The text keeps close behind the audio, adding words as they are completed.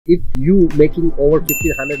if you making over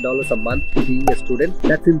 $1,500 a month being a student,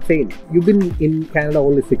 that's insane. You've been in Canada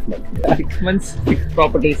only 6 months. 6 months, 6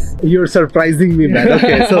 properties. You're surprising me, man.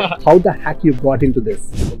 Okay, so how the heck you got into this?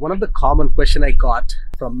 One of the common question I got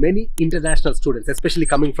from many international students, especially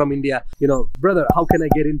coming from India, brother, how can I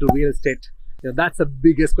get into real estate? That's the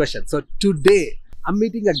biggest question. So today I'm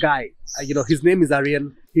meeting a guy, his name is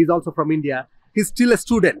Aryan. He's also from India. He's still a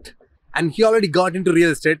student and he already got into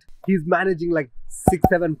real estate. He's managing like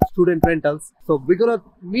 6-7 student rentals. So we're gonna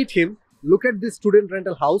meet him, look at this student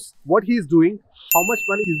rental house, what he's doing, how much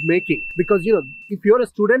money he's making. Because if you're a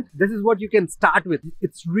student, this is what you can start with.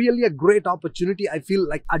 It's really a great opportunity. I feel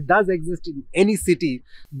like it does exist in any city,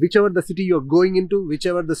 whichever the city you're going into,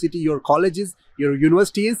 whichever the city your college is, your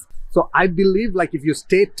university is. So I believe like if you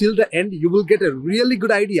stay till the end, you will get a really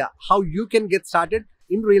good idea how you can get started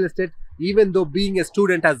in real estate, even though being a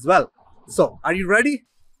student as well. So are you ready?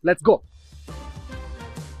 Let's go.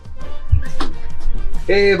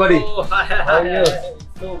 Hey buddy. Oh, hi, hi, How are you?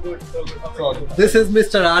 So good, so good. So this is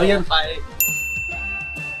Mr. Aryan. Hi.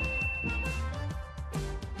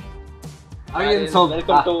 Aryan,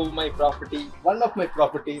 welcome to my property. One of my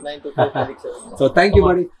property, 924 So thank you,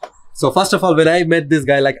 buddy. So first of all, when I met this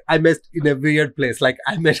guy, like I met in a weird place. Like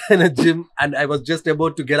I met in a gym and I was just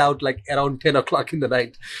about to get out like around 10 o'clock in the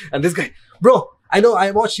night. And this guy, bro, I know I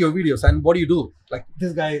watch your videos and what do you do? Like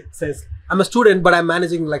this guy says, I'm a student, but I'm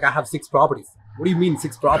managing, like I have 6 properties. What do you mean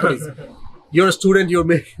 6 properties? You're a student,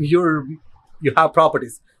 you have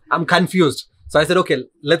properties. I'm confused. So I said, okay,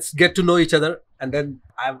 let's get to know each other. And then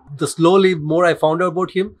the slowly more I found out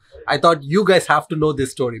about him, I thought you guys have to know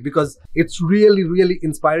this story because it's really, really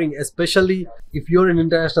inspiring, especially if you're an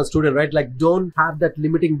international student, right? Like don't have that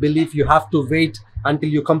limiting belief. You have to wait until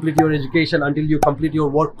you complete your education, until you complete your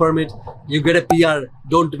work permit, you get a PR.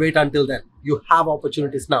 Don't wait until then. You have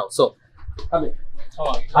opportunities now. So,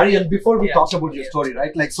 Aryan, before we talk about your story,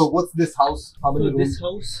 right? Like, so what's this house? How many rooms? This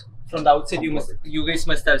house, from the outside, you guys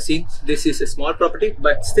must have seen, this is a small property,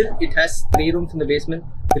 but still it has 3 rooms in the basement,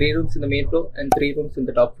 3 rooms in the main floor, and 3 rooms in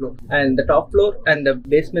the top floor. And the top floor and the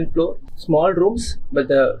basement floor, small rooms, but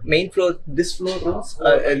the main floor, this floor rooms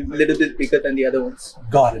are a little bit bigger than the other ones.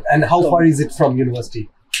 Got it. And how far is it from university?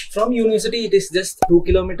 From university, it is just 2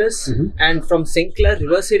 kilometers, and from St. Clair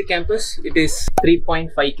Riverside campus, it is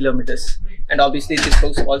 3.5 kilometers. And obviously, this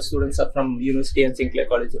house, all students are from university and St. Clair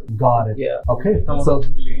College. Got it. Yeah. Okay. So,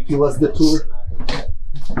 give us the tour.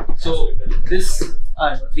 So, this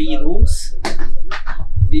are 3 rooms.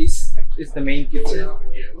 This is the main kitchen,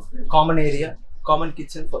 common area, common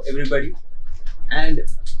kitchen for everybody. And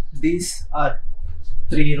these are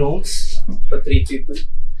 3 rooms for 3 people.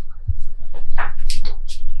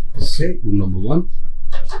 Okay, room number 1.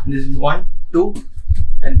 This is 1, 2,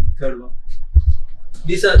 and 3rd one.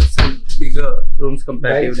 These are some bigger rooms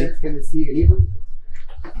comparatively. Right, can you see any room?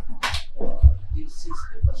 This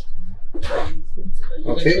is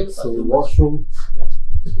okay, so washroom.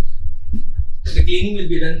 The cleaning will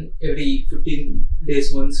be done every 15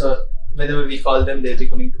 days once, or whenever we call them, they'll be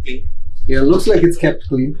coming to clean. Yeah, looks like it's kept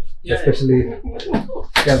clean. Yeah, especially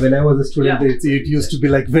when I was a student, it used to be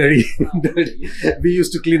like very dirty. We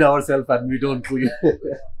used to clean ourselves and we don't clean.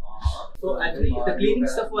 So actually the cleaning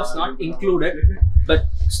stuff was not included, but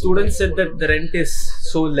students said that the rent is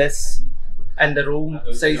so less and the room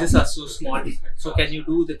sizes are so small, so can you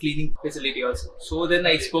do the cleaning facility also? So then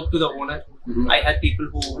I spoke to the owner. I had people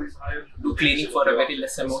who do cleaning for a very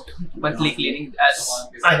less amount, monthly cleaning, as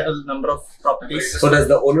I have a number of properties. So does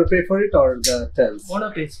the owner pay for it or the tenants?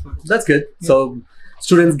 Owner pays for it. That's good. Yeah. So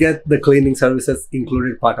students get the cleaning services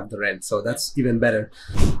included part of the rent, so that's even better.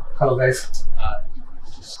 Hello guys.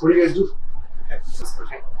 What do you guys do?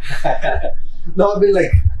 No, I mean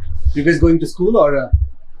like, you guys going to school or?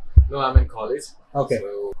 No, I'm in college. Okay.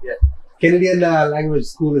 So, yeah. Canadian language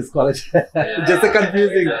school is college. Yeah, just a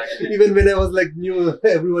confusing. exactly. Even when I was like new,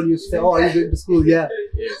 everyone used to say, "Oh, are you going to school?" Yeah.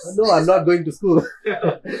 Yes. No, I'm not going to school.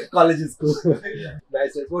 College is school.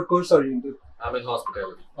 Nice. What course are you into? I'm in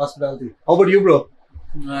hospitality. Hospitality. How about you, bro?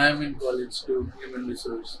 I'm in college too, human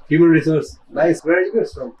resource. Human resource. Nice. Where are you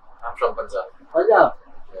guys from? I'm from Punjab. Punjab.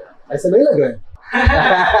 Yeah. ऐसा नहीं लग रहा है.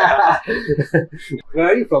 Where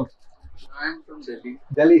are you from? I'm from Delhi.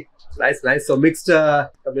 Delhi. Nice, nice. So mixed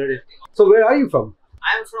community. So where are you from?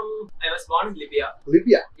 I was born in Libya.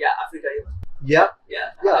 Libya. Yeah, Africa. Yeah.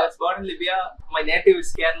 Yeah, Yeah. I was born in Libya. My native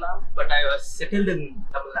is Kerala, but I was settled in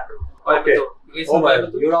Tamil Nadu. Okay. Coimbatore. You guys Oh know my,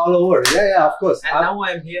 Coimbatore? you're all over. Yeah, yeah, of course. And now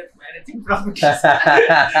I am here managing properties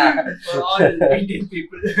for all Indian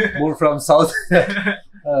people. Moved from South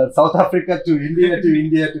South Africa to India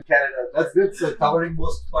to Canada. That's good. So covering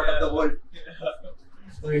most part of the world.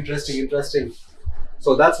 So interesting, interesting.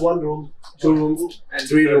 So that's one room, two rooms, and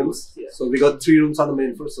three third rooms. room, yeah. So we got 3 rooms on the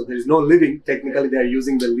main floor. So there is no living. Technically, they are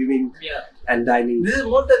using the living Yeah. and dining. This is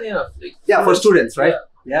more than enough. Like, Yeah, for students, right?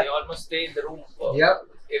 Yeah. They almost stay in the room for Yeah.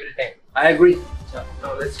 every time. I agree. Yeah.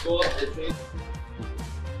 Now let's go up.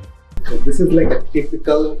 So this is like a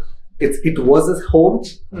typical. It was a home,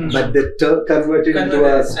 but they converted into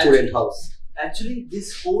a student house. Actually,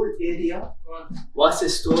 this whole area was a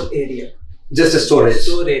store area. Just a storage.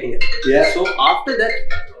 Store area. Yeah. So after that,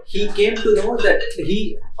 he came to know that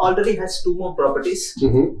he already has 2 more properties.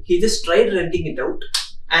 He just tried renting it out,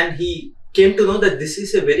 and he came to know that this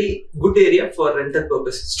is a very good area for rental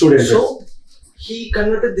purposes. Student. So he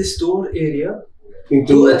converted this store area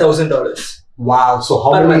Into to $1,000. Wow. So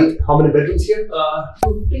Per how many bedrooms here?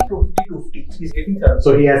 250 to 50. He's getting 7.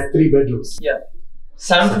 So he has 3 bedrooms. Yeah.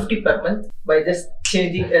 750 per month by just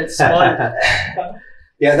changing a small.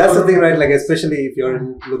 Yeah, that's the thing, right? Like, especially if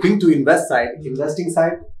you're looking to investing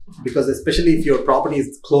side, because especially if your property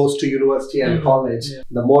is close to university and college,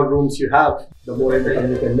 the more rooms you have, the more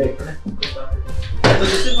income you can make. So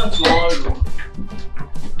this is one small room.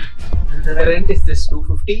 The rent is just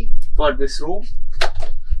 250 for this room.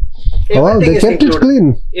 Everything is included.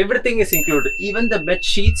 clean. Everything is included. Even the bed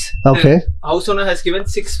sheets. Okay. The house owner has given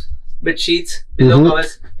 6 bed sheets, pillow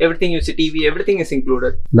covers, everything. You see TV, everything is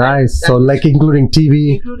included. Nice. So, like, including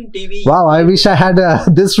TV. Including TV. Wow, I wish I had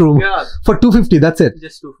this room Yeah. for 250. That's it.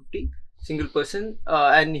 Just 250, single person,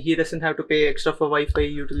 and he doesn't have to pay extra for Wi-Fi,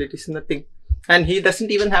 utilities, nothing, and he doesn't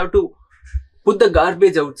even have to put the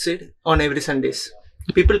garbage outside on every Sundays.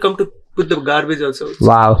 People come to put the garbage also outside.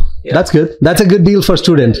 Wow, Yeah. that's good. That's a good deal for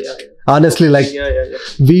student. Yeah. Honestly, like, Yeah.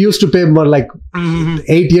 we used to pay more like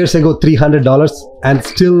 8 years ago, $300, and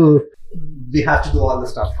still we have to do all the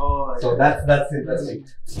stuff. Oh, So that's interesting.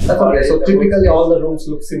 That's okay. So typically all the rooms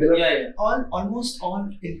look similar. Yeah. Almost all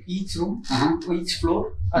in each room, each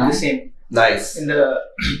floor are the same. Nice. In the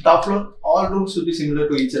top floor, all rooms should be similar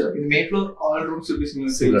to each other. In the main floor, all rooms should be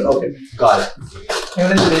similar to each other. Okay, got it.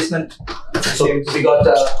 Even in the basement, So we got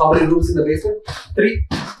how many rooms in the basement? 3.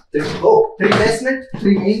 3. Oh, 3 basement,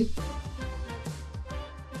 3 main.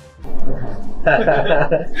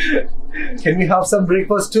 Can we have some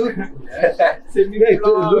breakfast too?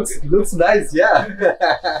 It looks nice, yeah.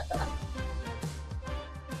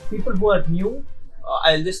 People who are new,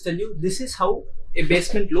 I'll just tell you, this is how a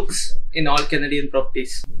basement looks in all Canadian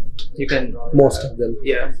properties. You can Most of them.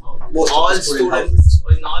 yeah. Most All of the student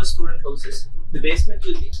students in all student houses, the basement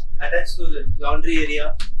will be attached to the laundry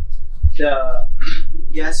area, the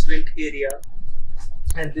gas vent area,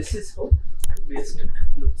 and this is how basement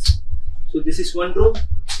looks. So this is one room,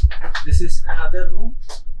 this is another room,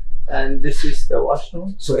 and this is the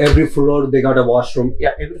washroom. So every floor they got a washroom.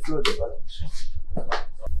 Yeah, every floor they got a washroom.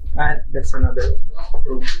 And that's another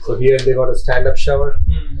room. So here they got a stand-up shower.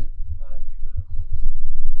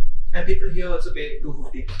 And people here also pay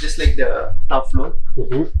 $250, just like the top floor.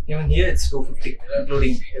 Even here it's $250,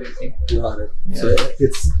 including everything. Got it. So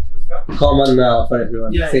it's common for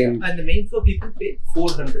everyone. Yeah, Same. and the main floor people pay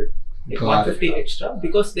 $400, like Got $150 extra,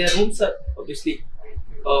 because their rooms are obviously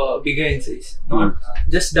bigger in size, not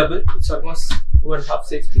just double. It's almost 1.5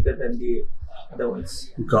 size bigger than the other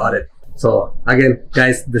ones. Got it. So again,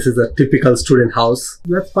 guys, this is a typical student house.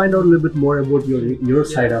 Let's find out a little bit more about your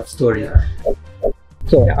side of story.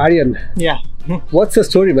 So Aryan, Yeah. what's the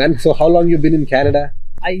story, man? So how long you been in Canada?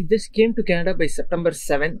 I just came to Canada by September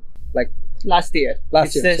 7th, Like last year.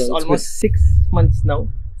 Last year, It's so it's almost 6 months now.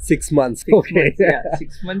 6 months. 6 Okay. months, yeah,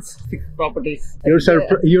 6 months, 6 properties.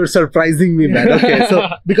 You're surprising me, man. Okay, so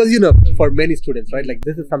because for many students, right? Like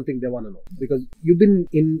this is something they want to know because you've been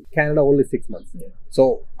in Canada only 6 months. Yeah.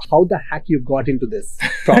 So how the heck you got into this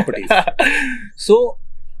properties? So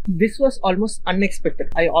this was almost unexpected.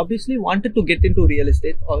 I obviously wanted to get into real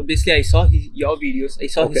estate. Obviously, I saw your videos. I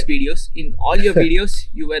saw his videos. In all your videos,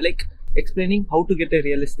 you were like explaining how to get a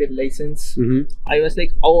real estate license. I was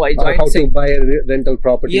like, oh, I joined how to buy a rental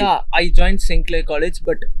property. Yeah, I joined St. Clair College,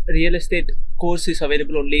 but real estate course is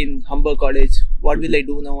available only in Humber College. What will I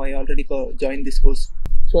do now? I already joined this course.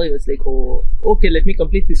 So I was like, oh, okay, let me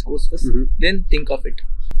complete this course first, then think of it.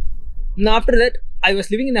 Now after that, I was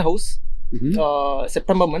living in a house,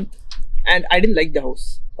 September month, and I didn't like the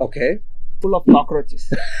house. Okay. Full of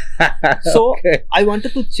cockroaches. So I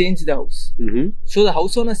wanted to change the house. So the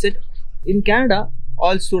house owner said, in Canada,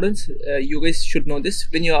 all students, you guys should know this.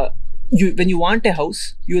 When you want a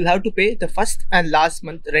house, you will have to pay the first and last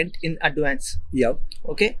month rent in advance. Yep.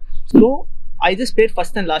 Okay. So I just paid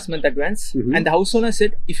first and last month advance, and the house owner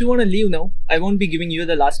said, if you want to leave now, I won't be giving you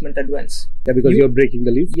the last month advance. Yeah, because you're breaking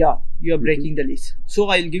the lease. Yeah, you are breaking the lease. So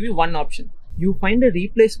I'll give you one option. You find a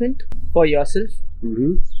replacement for yourself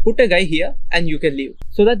Put a guy here and you can leave.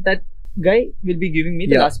 So that guy will be giving me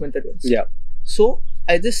the last month advance. Yeah. So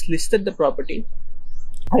I just listed the property.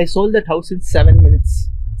 I sold that house in 7 minutes.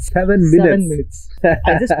 7 minutes. 7 minutes.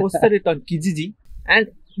 I just posted it on Kijiji, and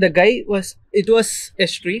the guy was, it was a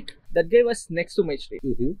street. That guy was next to my street.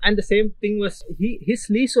 And the same thing was, his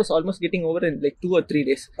lease was almost getting over in like 2 or 3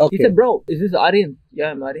 days. Okay. He said, bro, is this Aryan?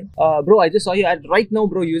 Yeah, I'm Aryan. Bro, I just saw you ad right now,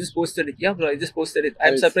 bro. You just posted it. Yeah, bro, I just posted it.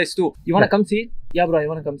 I'm surprised too. You want to come see it? Yeah, bro, I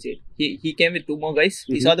want to come see it. He came with 2 more guys.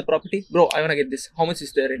 He saw the property. Bro, I want to get this. How much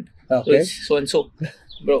is the rent? Okay. So it's so and so.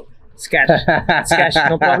 Bro, it's cash. It's cash.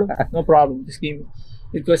 No problem. No problem. Just give me.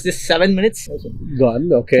 It was just 7 minutes.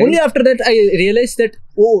 Gone. Okay. Only after that, I realized that,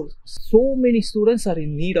 oh, so many students are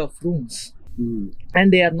in need of rooms.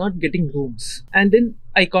 And they are not getting rooms. And then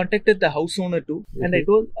I contacted the house owner too, and I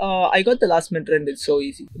told, I got the last month rent, it's so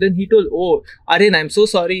easy. Then he told, oh, Aryan, I'm so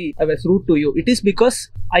sorry I was rude to you. It is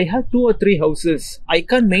because I have 2 or 3 houses. I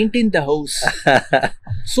can't maintain the house.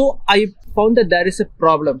 So I found that there is a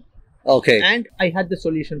problem. Okay. And I had the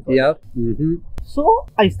solution for Yeah. it. So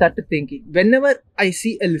I started thinking, whenever I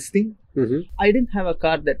see a listing, I didn't have a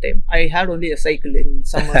car that time. I had only a cycle in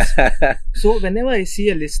summers. So whenever I see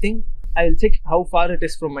a listing, I'll check how far it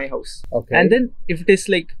is from my house. Okay. And then if it is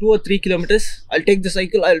like 2 or 3 kilometers, I'll take the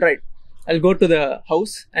cycle, I'll ride. I'll go to the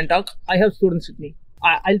house and talk. I have students with me.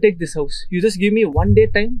 I'll take this house. You just give me 1 day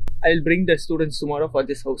time. I'll bring the students tomorrow for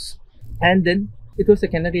this house. And then it was a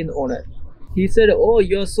Canadian owner. He said, oh,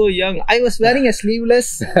 you're so young. I was wearing a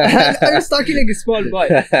sleeveless. I was talking like a small boy.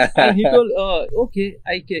 And he told, okay,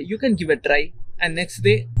 you can give a try. And next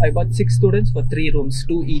day, I bought 6 students for 3 rooms,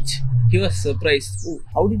 2 each. He was surprised. Oh,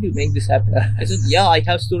 how did you make this happen? I said, yeah, I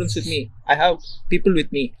have students with me. I have people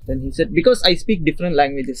with me. Then he said, because I speak different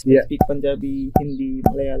languages. I speak Punjabi, Hindi,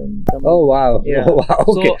 Malayalam, Tamil. Oh, wow. Yeah. Oh, wow.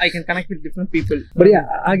 Okay. So I can connect with different people. But yeah,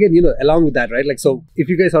 again, along with that, right? Like, so if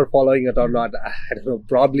you guys are following it or not, I don't know,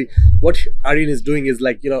 probably what Aryan is doing is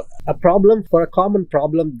like, a common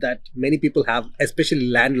problem that many people have, especially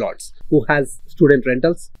landlords who has student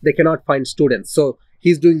rentals, they cannot find students. So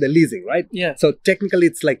he's doing the leasing, right? Yeah. So technically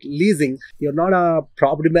it's like leasing. You're not a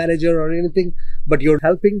property manager or anything, but you're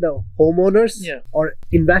helping the homeowners or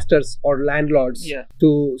investors or landlords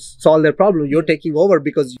to solve their problem. You're taking over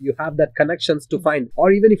because you have that connections to find,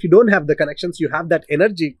 or even if you don't have the connections, you have that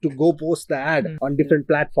energy to go post the ad on different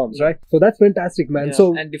platforms, right? So that's fantastic, man. Yeah.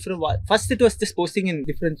 So and first it was just posting in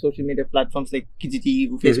different social media platforms like Kijiji,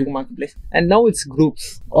 Facebook Marketplace, and now it's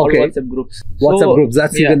groups, all WhatsApp groups. WhatsApp groups,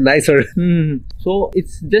 that's even nicer. So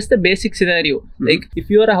it's just a basic scenario. Like if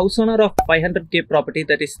you are a house owner of 500k property,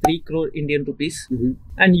 that is 3 crore Indian rupees,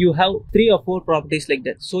 and you have 3 or 4 properties like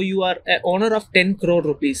that. So you are an owner of 10 crore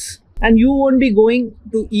rupees. And you won't be going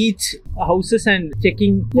to each houses and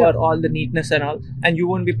checking for all the neatness and all. And you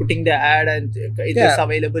won't be putting the ad and it is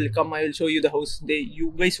available. Come, I will show you the house.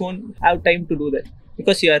 You guys won't have time to do that.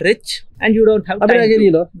 Because you are rich and you don't have time. I mean,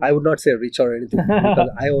 again, I would not say rich or anything because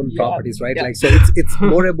I own properties, right? Like, so it's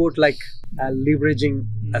more about like leveraging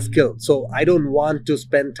a skill. So I don't want to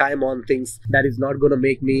spend time on things that is not going to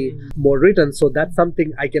make me more return. So that's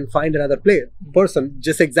something I can find another person.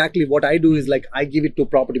 Just exactly what I do is like I give it to a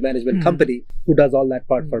property management company who does all that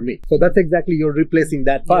part for me. So that's exactly, you're replacing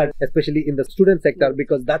that part, especially in the student sector,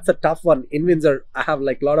 because that's a tough one. In Windsor, I have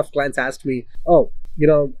like a lot of clients asked me, oh,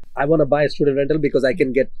 I want to buy a student rental because I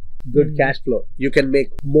can get good cash flow. You can make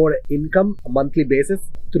more income a monthly basis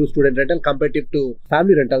through student rental comparative to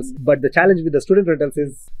family rentals. But the challenge with the student rentals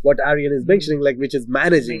is what Aryan is mentioning, like, which is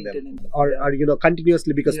managing them or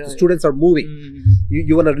continuously, because students are moving.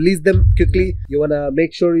 You want to release them quickly. You want to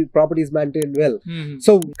make sure your property is maintained well.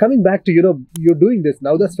 So coming back to, you're doing this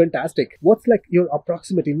now, that's fantastic. What's like your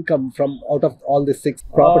approximate income from out of all these 6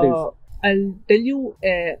 properties? I'll tell you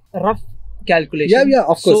a rough calculation. Yeah,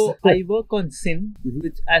 of course. So I work on SIN,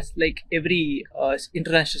 which as like every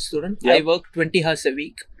international student, I work 20 hours a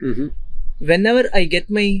week. Whenever I get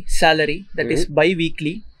my salary, that is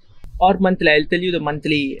bi-weekly or monthly, I'll tell you the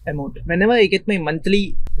monthly amount. Whenever I get my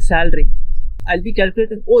monthly salary, I'll be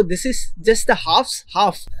calculating, oh, this is just the half.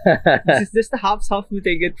 This is just the half which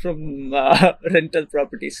I get from rental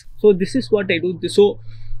properties. So this is what I do. So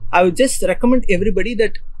I would just recommend everybody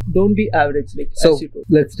that don't be average. Like, so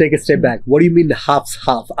let's take a step back. What do you mean half?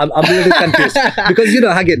 I'm a little confused because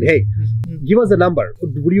again, hey, give us a number.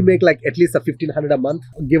 Would you make like at least a 1,500 a month,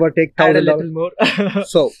 give or take $1,000? A little more.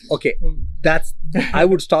 So okay, I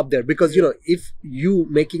would stop there because if you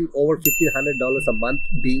making over $1,500 a month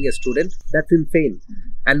being a student, that's insane.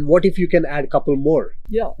 And what if you can add a couple more?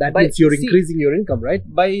 Yeah, that means you're increasing your income, right?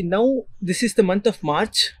 By now, this is the month of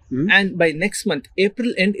March, and by next month,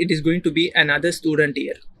 April end, it is going to be another student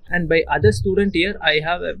year. and by other student here, I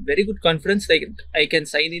have a very good confidence. Like I can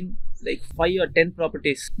sign in like 5 or 10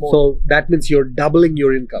 properties more. So that means you're doubling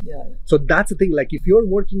your income. Yeah. So that's the thing, like if you're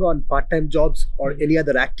working on part-time jobs or any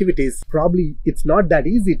other activities, probably it's not that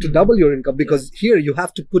easy to double your income, because here you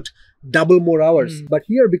have to put double more hours. But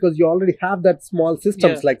here, because you already have that small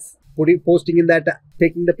systems like posting in that,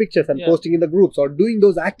 taking the pictures and posting in the groups or doing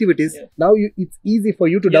those activities, now it's easy for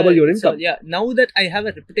you to double your income. So, now that I have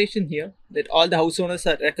a reputation here, that all the house owners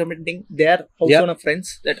are recommending their house owner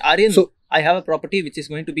friends that Aryan, I have a property which is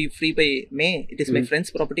going to be free by May. It is my friend's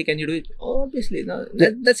property. Can you do it? Obviously, no.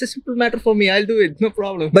 That's a simple matter for me. I'll do it. No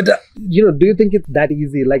problem. But do you think it's that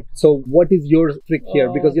easy? Like, so what is your trick here?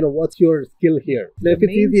 Because what's your skill here? If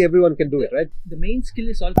it's easy, everyone can do it, right? The main skill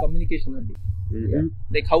is all communication only.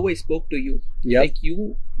 Like how I spoke to you. Like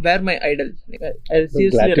you were my idol. Like, I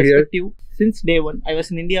seriously respect you. Since day one, I was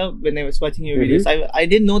in India when I was watching your videos. I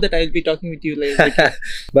didn't know that I will be talking with you like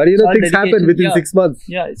but things happen within 6 months.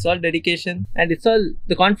 Yeah, it's all dedication and it's all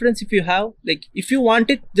the confidence. If you have, like, if you want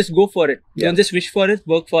it, just go for it. Don't just wish for it,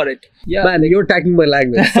 work for it. Yeah, man, you're tagging my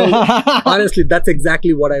language. So honestly, that's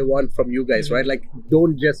exactly what I want from you guys, right? Like,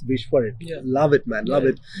 don't just wish for it. Love it, man. Love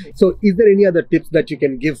it. So is there any other tips that you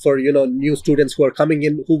can give for new students who are coming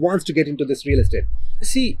in, who wants to get into this real estate?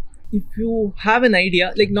 See, if you have an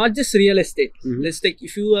idea, like not just real estate, let's take,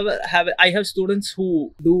 if you ever have, I have students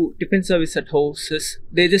who do tiffin service at houses.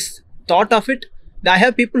 They just thought of it. I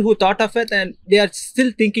have people who thought of it and they are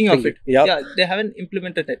still thinking of it. Yeah, they haven't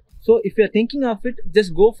implemented it. So if you're thinking of it,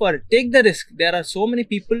 just go for it. Take the risk. There are so many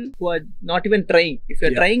people who are not even trying. If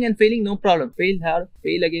you're trying and failing, no problem. Fail hard,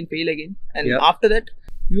 fail again. And after that,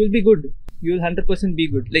 you will be good. You will 100% be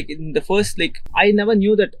good. Like in the first, I never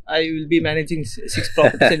knew that I will be managing 6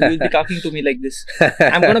 properties and you will be talking to me like this.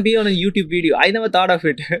 I'm gonna be on a YouTube video. I never thought of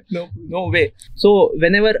it. No way. So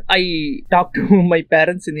whenever I talk to my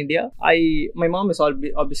parents in India, my mom is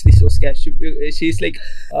obviously so scared. She's like,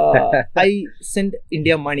 I send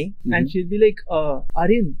India money and she'll be like,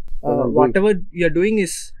 Aryan, whatever you're doing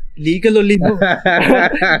is legal only. No.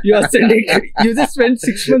 You just went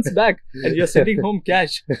 6 months back and you're sending home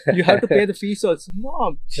cash. You have to pay the fees also.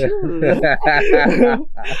 Mom, chill.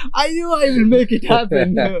 I knew I will make it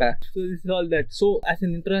happen. So this is all that. So as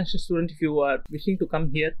an international student, if you are wishing to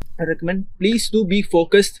come here, I recommend, please do be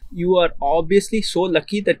focused. You are obviously so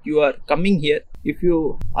lucky that you are coming here. If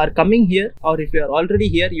you are coming here, or if you are already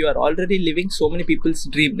here, you are already living so many people's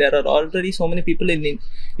dream. There are already so many people in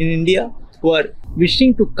India who are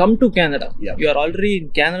wishing to come to Canada. You are already in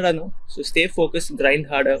Canada now, so stay focused, grind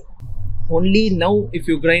harder. Only now, if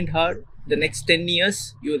you grind hard, the next 10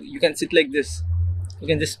 years, you can sit like this. You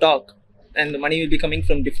can just talk and the money will be coming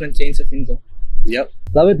from different chains of income.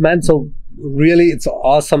 Love it, man. So really, it's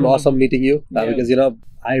awesome meeting you, because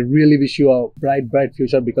I really wish you a bright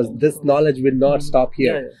future, because this knowledge will not stop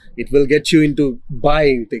here. It will get you into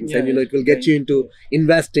buying things and it will get you into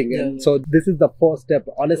investing. And so this is the first step.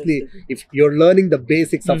 Honestly, if you're learning the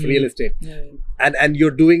basics of real estate and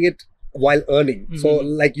you're doing it while earning. So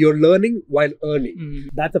like you're learning while earning.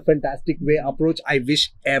 That's a fantastic approach. I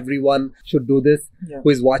wish everyone should do this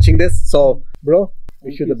who is watching this. So bro,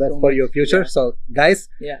 wish you the best for your future. So guys,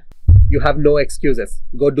 you have no excuses.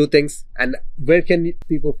 Go do things. And where can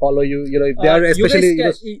people follow you? If they are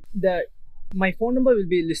especially my phone number will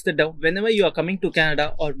be listed down. Whenever you are coming to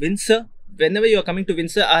Canada or Windsor,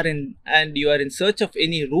 and you are in search of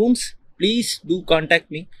any rooms, please do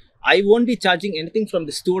contact me. I won't be charging anything from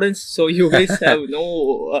the students, so you guys have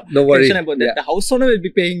no worry about that. The house owner will be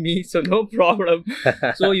paying me, so no problem.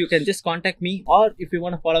 So you can just contact me, or if you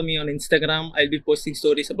want to follow me on Instagram, I'll be posting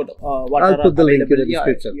stories about what I'll put the link in the available.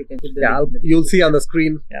 description. You can put the link. You'll see on the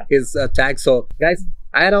screen his tag. So guys,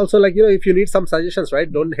 and also, if you need some suggestions,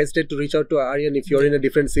 right, don't hesitate to reach out to Aryan. If you're in a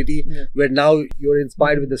different city where now you're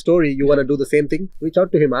inspired with the story, you want to do the same thing, reach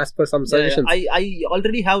out to him, ask for some suggestions. I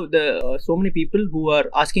already have so many people who are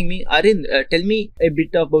asking me, Aryan, tell me a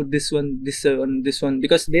bit about this one, this one,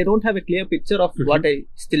 because they don't have a clear picture of what I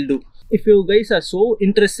still do. If you guys are so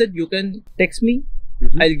interested, you can text me.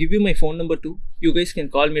 I'll give you my phone number too. You guys can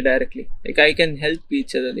call me directly. I can help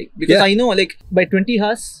each other. Because I know by 20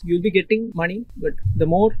 hours you'll be getting money, but the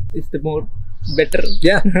more is the more better.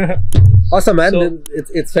 Awesome, man. So,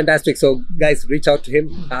 it's fantastic. So guys, reach out to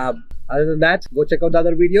him. Other than that, go check out the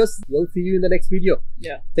other videos. We'll see you in the next video.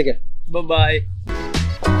 Take care. Bye-bye.